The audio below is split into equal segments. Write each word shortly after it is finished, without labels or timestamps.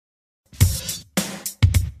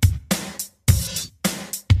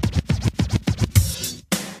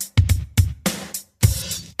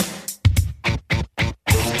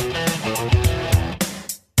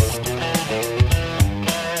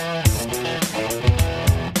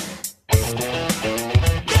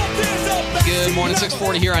to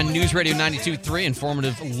 640 here on News Radio 92.3,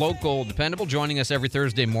 informative, local, dependable. Joining us every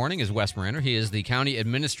Thursday morning is Wes Moreno. He is the county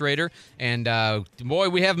administrator, and boy,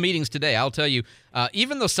 we have meetings today. I'll tell you,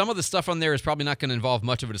 even though some of the stuff on there is probably not going to involve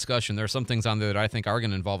much of a discussion, there are some things on there that I think are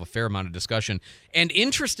going to involve a fair amount of discussion and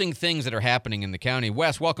interesting things that are happening in the county.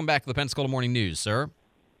 Wes, welcome back to the Pensacola Morning News, sir.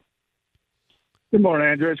 Good morning,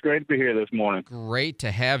 Andrew. It's great to be here this morning. Great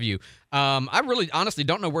to have you. I really, honestly,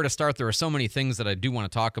 don't know where to start. There are so many things that I do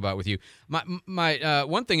want to talk about with you. My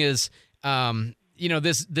one thing is,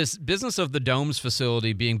 this business of the Domes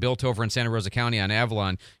facility being built over in Santa Rosa County on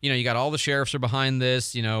Avalon. You got all the sheriffs are behind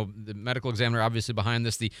this. The medical examiner obviously behind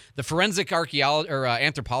this. The forensic archaeologist or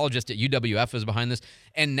anthropologist at UWF is behind this.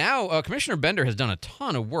 And now Commissioner Bender has done a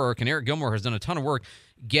ton of work, and Eric Gilmore has done a ton of work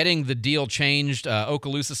getting the deal changed.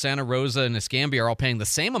 Okaloosa, Santa Rosa, and Escambia are all paying the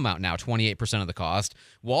same amount now, 28% of the cost.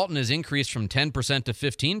 Walton has increased from 10% to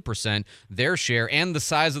 15% their share, and the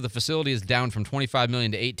size of the facility is down from $25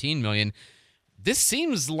 million to $18 million. This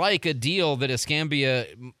seems like a deal that Escambia,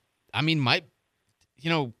 might,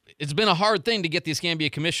 it's been a hard thing to get the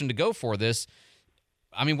Escambia Commission to go for this.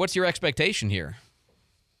 What's your expectation here?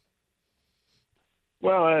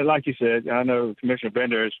 Well, like you said, I know Commissioner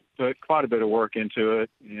Bender has put quite a bit of work into it,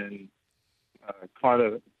 and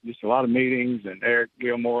just a lot of meetings, and Eric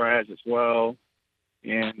Gilmore has as well.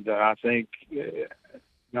 And I think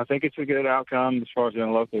it's a good outcome as far as the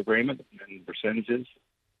local agreement and percentages.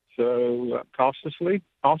 So cautiously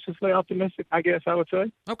optimistic, I guess I would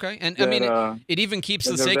say. Okay, and that, it even keeps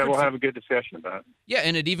the that sacred. We'll have a good discussion about it. Yeah,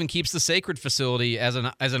 and it even keeps the sacred facility as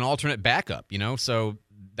an alternate backup. So.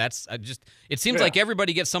 It seems like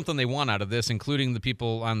everybody gets something they want out of this, including the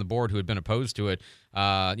people on the board who had been opposed to it.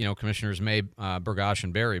 Commissioners May, Burgosh,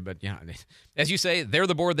 and Berry. But as you say, they're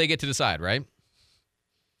the board; they get to decide, right?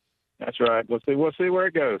 That's right. We'll see where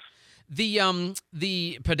it goes.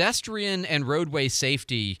 The pedestrian and roadway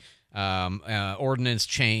safety ordinance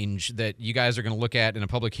change that you guys are going to look at in a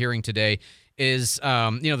public hearing today is,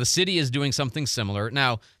 the city is doing something similar.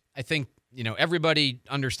 Now, I think everybody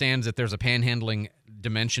understands that there's a panhandling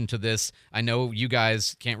dimension to this. I know you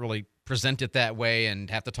guys can't really present it that way and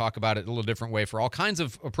have to talk about it a little different way for all kinds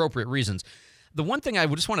of appropriate reasons. The one thing I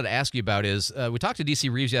just wanted to ask you about is we talked to D.C.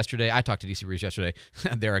 Reeves yesterday. I talked to D.C. Reeves yesterday.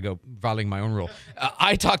 There I go, violating my own rule.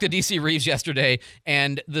 I talked to D.C. Reeves yesterday,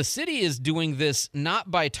 and the city is doing this not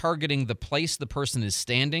by targeting the place the person is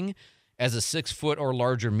standing as a 6-foot or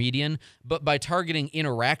larger median, but by targeting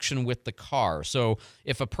interaction with the car. So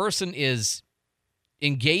if a person is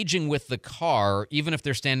engaging with the car, even if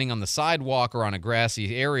they're standing on the sidewalk or on a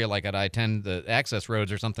grassy area like at I-10, the access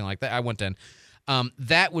roads or something like that, I-110,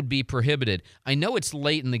 that would be prohibited. I know it's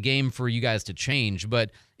late in the game for you guys to change, but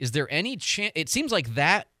is there any chance? It seems like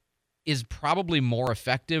that is probably more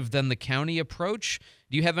effective than the county approach.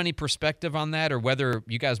 Do you have any perspective on that, or whether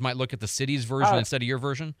you guys might look at the city's version instead of your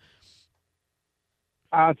version?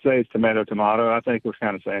 I'd say it's tomato. I think we're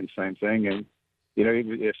kind of saying the same thing. And,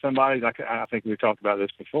 if somebody's, like, I think we've talked about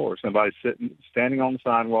this before, somebody's standing on the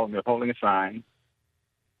sidewalk and they're holding a sign,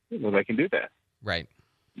 well, they can do that. Right.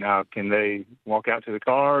 Now, can they walk out to the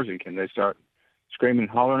cars, and can they start screaming and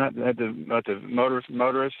hollering at the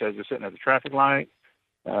motorists as they're sitting at the traffic light?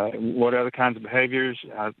 What other kinds of behaviors?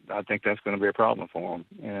 I think that's going to be a problem for them.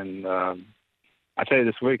 And I tell you,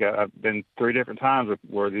 this week I've been 3 different times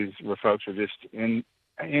where folks are just in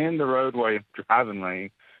the roadway driving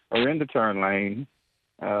lane or in the turn lane,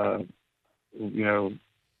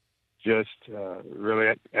 just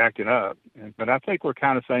really acting up. But I think we're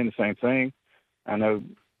kind of saying the same thing. I know,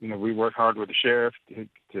 we worked hard with the sheriff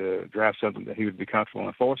to draft something that he would be comfortable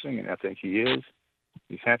enforcing, and I think he is.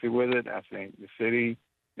 He's happy with it. I think the city,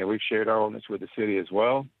 we've shared our ordinance with the city as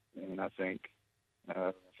well, and I think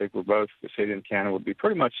we're both, the city and the county, would be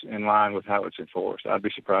pretty much in line with how it's enforced. I'd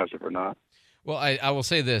be surprised if we're not. Well, I will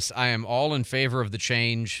say this. I am all in favor of the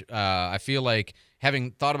change. I feel like,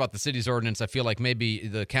 having thought about the city's ordinance, I feel like maybe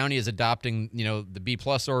the county is adopting, the B+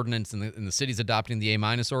 ordinance, and the city's adopting the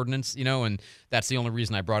A- ordinance, and that's the only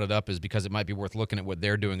reason I brought it up, is because it might be worth looking at what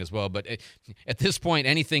they're doing as well. But at this point,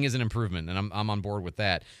 anything is an improvement, and I'm on board with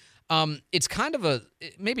that. It's kind of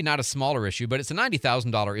maybe not a smaller issue, but it's a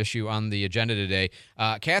 $90,000 issue on the agenda today.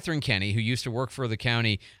 Katherine Kenney, who used to work for the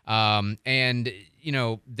county, and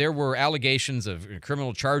there were allegations of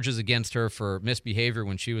criminal charges against her for misbehavior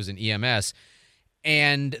when she was in EMS.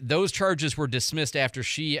 And those charges were dismissed after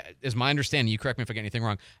she, is my understanding, you correct me if I get anything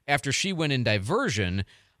wrong, after she went in diversion.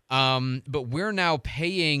 But we're now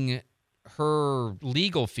paying her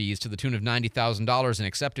legal fees to the tune of $90,000 and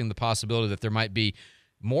accepting the possibility that there might be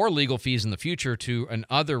more legal fees in the future to an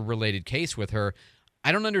other related case with her.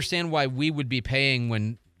 I don't understand why we would be paying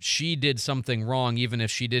when she did something wrong, even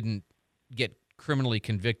if she didn't get criminally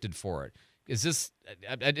convicted for it. Is this?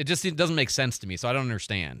 It just doesn't make sense to me, so I don't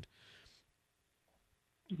understand.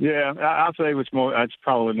 Yeah, I'll say it's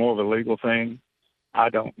probably more of a legal thing. I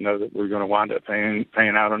don't know that we're going to wind up paying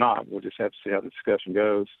out or not. We'll just have to see how the discussion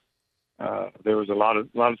goes. There was a lot of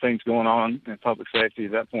things going on in public safety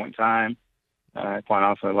at that point in time. Quite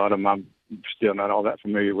honestly, a lot of them I'm still not all that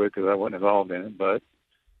familiar with because I wasn't involved in it. But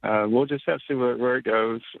we'll just have to see where it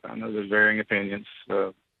goes. I know there's varying opinions.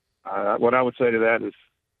 So what I would say to that is,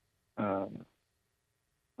 I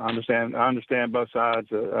understand both sides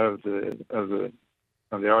of the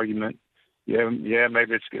argument. Yeah,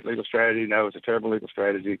 maybe it's a good legal strategy. No, it's a terrible legal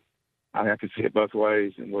strategy. I can see it both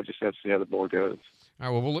ways, and we'll just have to see how the board goes.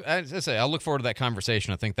 All right, well, as I say, I'll look forward to that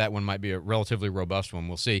conversation. I think that one might be a relatively robust one.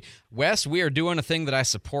 We'll see. Wes, we are doing a thing that I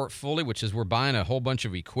support fully, which is we're buying a whole bunch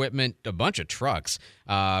of equipment, a bunch of trucks.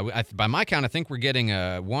 By my count, I think we're getting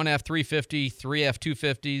a 1F350, 3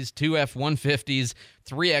 F250s, 2 F150s,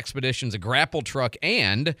 3 Expeditions, a grapple truck,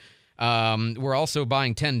 and we're also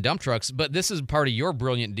buying 10 dump trucks. But this is part of your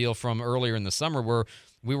brilliant deal from earlier in the summer where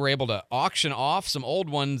we were able to auction off some old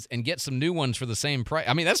ones and get some new ones for the same price.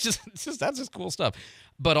 I mean, that's just cool stuff.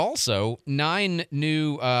 But also 9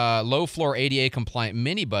 new low-floor ADA-compliant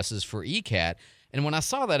minibuses for ECAT. And when I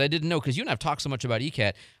saw that, I didn't know, because you and I have talked so much about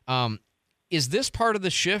ECAT. Is this part of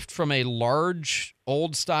the shift from a large,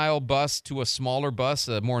 old-style bus to a smaller bus,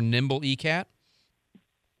 a more nimble ECAT?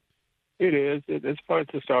 It is. It's part of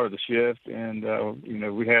the start of the shift, and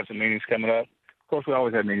we have some meetings coming up. Of course, we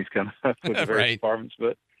always have meetings coming up with the various departments,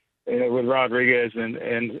 but with Rodriguez and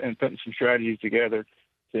putting some strategies together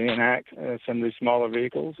to enact some of these smaller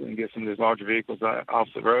vehicles and get some of these larger vehicles off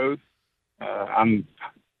the road. I'm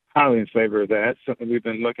highly in favor of that. Something we've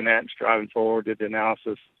been looking at and striving for. Did the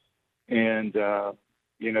analysis, and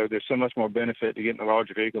there's so much more benefit to getting the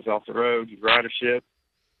larger vehicles off the road. Ridership.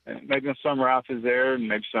 And maybe on some routes it's there, and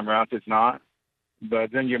maybe some routes it's not.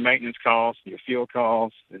 But then your maintenance costs, your fuel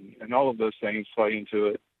costs, and all of those things play into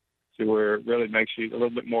it to where it really makes you a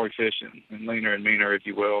little bit more efficient and leaner and meaner, if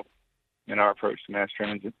you will, in our approach to mass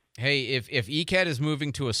transit. Hey, if ECAT is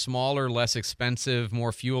moving to a smaller, less expensive,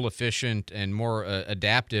 more fuel-efficient, and more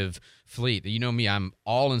adaptive fleet, you know me, I'm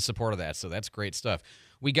all in support of that, so that's great stuff.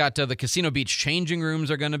 We got the Casino Beach changing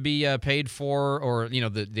rooms are going to be paid for, or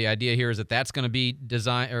the idea here is that that's going to be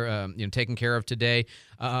designed or taken care of today.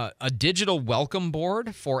 A digital welcome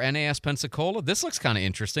board for NASP Pensacola. This looks kind of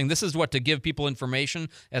interesting. This is what to give people information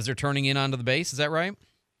as they're turning in onto the base. Is that right?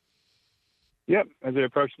 Yep. As they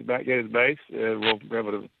approach the back gate of the base, we'll be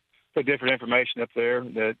able to put different information up there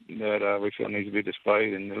that we feel needs to be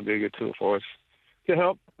displayed, and it'll be a good tool for us to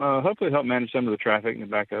help, hopefully help manage some of the traffic and the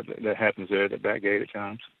backup that happens there at the back gate at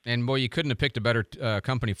times. And boy, you couldn't have picked a better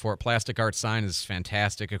company for it. Plastic Art Sign is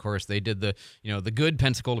fantastic. Of course, they did the good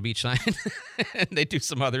Pensacola Beach sign, and they do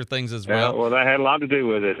some other things as well. Yeah, well, that had a lot to do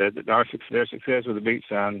with it. Their success with the beach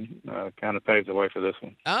sign kind of paves the way for this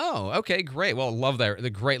one. Oh, okay, great. Well, love that.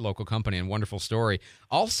 The great local company and wonderful story.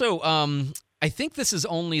 Also, I think this is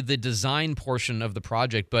only the design portion of the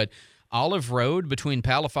project, but Olive Road between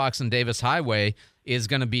Palafox and Davis Highway is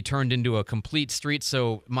going to be turned into a complete street.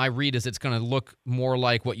 So my read is it's going to look more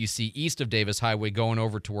like what you see east of Davis Highway going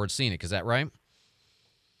over towards Scenic. Is that right?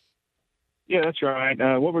 Yeah, that's right.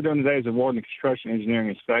 What we're doing today is awarding the construction engineering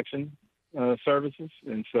inspection services.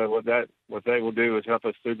 And so what they will do is help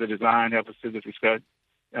us through the design, help us through the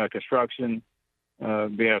construction,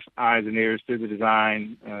 be our eyes and ears through the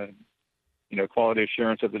design, quality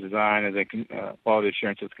assurance of the design, and then quality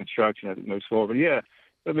assurance of the construction as it moves forward. But yeah,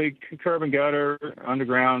 it'll be curb and gutter,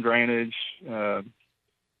 underground drainage, 10-foot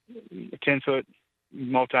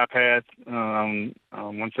multi-path on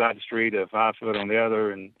one side of the street, a 5-foot on the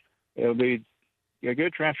other, and it'll be a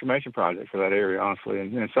good transformation project for that area, honestly,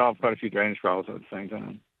 and solve quite a few drainage problems at the same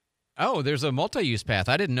time. Oh, there's a multi-use path.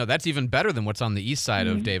 I didn't know. That's even better than what's on the east side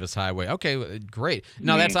of Davis Highway. Okay, great.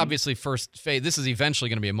 Now, that's obviously first phase. This is eventually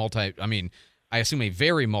going to be I assume a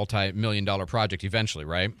very multi-million-dollar project eventually,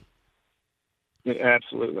 right? Yeah,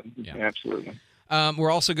 absolutely. Yeah. Absolutely.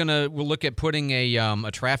 We'll look at putting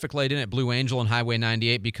a traffic light in at Blue Angel and Highway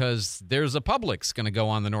 98 because there's a Publix going to go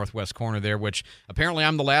on the northwest corner there, which apparently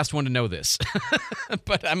I'm the last one to know this.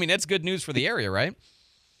 But, that's good news for the area, right?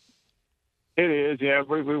 It is, yeah.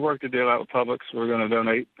 We worked a deal out with Publix. We're going to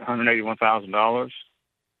donate $181,000,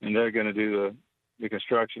 and they're going to do the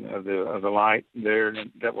construction of the light there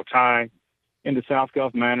that will tie into South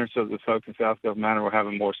Gulf Manor, so the folks in South Gulf Manor will have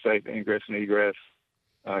a more safe ingress and egress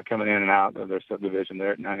coming in and out of their subdivision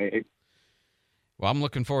there at 98. Well, I'm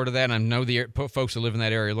looking forward to that, and I know the folks who live in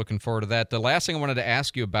that area are looking forward to that. The last thing I wanted to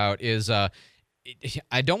ask you about is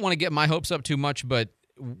I don't want to get my hopes up too much, but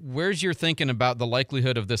where's your thinking about the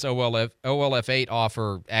likelihood of this OLF 8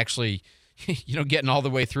 offer actually, getting all the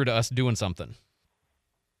way through to us doing something?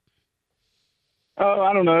 Oh,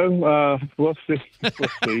 I don't know. We'll see. We'll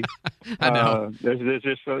see. I know. There's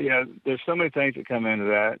just there's so many things that come into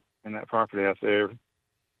that and that property out there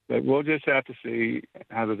that we'll just have to see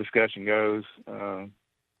how the discussion goes.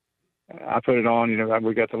 I put it on.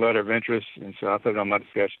 We got the letter of interest, and so I put it on my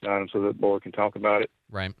discussion item so that the board can talk about it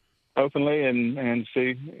Right. openly and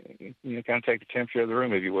see, kind of take the temperature of the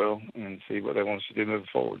room, if you will, and see what they want us to do moving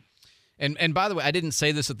forward. And by the way, I didn't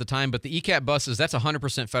say this at the time, but the ECAT buses, that's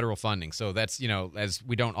 100% federal funding. So that's, as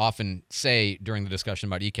we don't often say during the discussion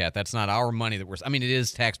about ECAT, that's not our money it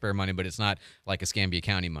is taxpayer money, but it's not like Escambia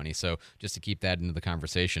County money. So just to keep that into the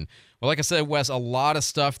conversation. Well, like I said, Wes, a lot of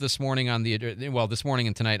stuff this morning this morning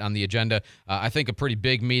and tonight on the agenda. I think a pretty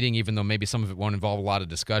big meeting, even though maybe some of it won't involve a lot of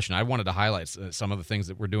discussion. I wanted to highlight some of the things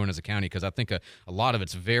that we're doing as a county because I think a lot of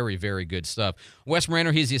it's very, very good stuff. Wes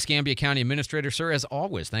Moreno, he's the Escambia County Administrator. Sir, as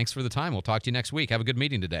always, thanks for the time. We'll talk to you next week. Have a good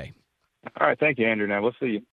meeting today. All right. Thank you, Andrew. Now, we'll see you.